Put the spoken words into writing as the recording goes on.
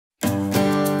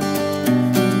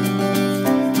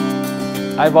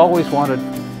I've always wanted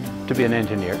to be an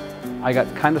engineer. I got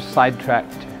kind of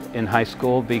sidetracked in high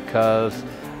school because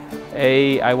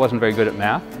A, I wasn't very good at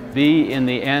math. B, in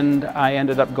the end, I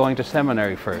ended up going to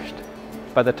seminary first.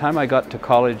 By the time I got to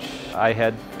college, I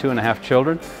had 2.5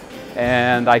 children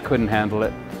and I couldn't handle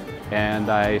it.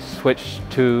 And I switched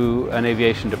to an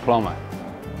aviation diploma.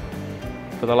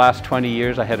 For the last 20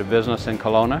 years, I had a business in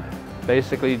Kelowna,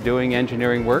 basically doing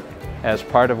engineering work as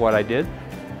part of what I did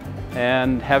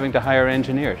and having to hire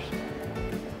engineers.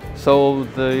 So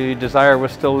the desire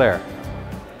was still there.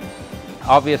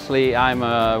 Obviously, I'm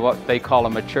what they call a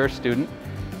mature student,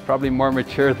 probably more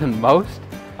mature than most.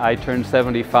 I turned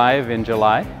 75 in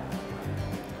July.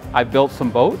 I built some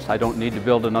boats. I don't need to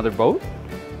build another boat.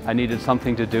 I needed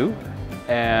something to do,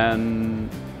 and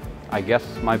I guess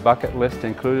my bucket list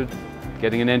included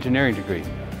getting an engineering degree.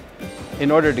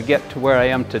 In order to get to where I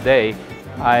am today,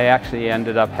 I actually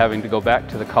ended up having to go back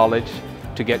to the college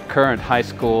to get current high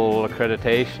school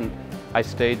accreditation. I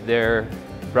stayed there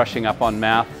brushing up on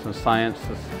maths and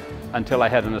sciences until I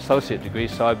had an associate degree.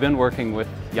 So I've been working with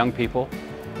young people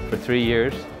for 3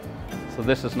 years. So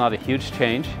this is not a huge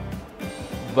change,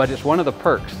 but it's one of the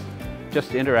perks,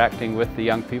 just interacting with the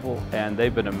young people, and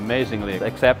they've been amazingly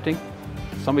accepting.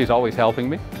 Somebody's always helping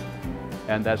me,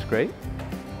 and that's great.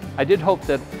 I did hope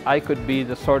that I could be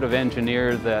the sort of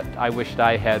engineer that I wished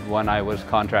I had when I was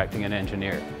contracting an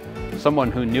engineer. Someone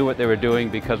who knew what they were doing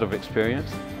because of experience.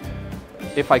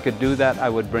 If I could do that, I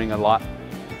would bring a lot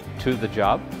to the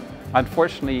job.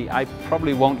 Unfortunately, I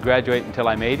probably won't graduate until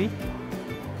I'm 80.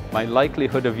 My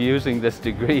likelihood of using this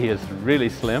degree is really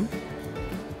slim,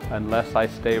 unless I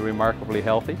stay remarkably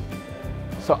healthy.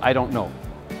 So I don't know.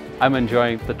 I'm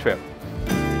enjoying the trip.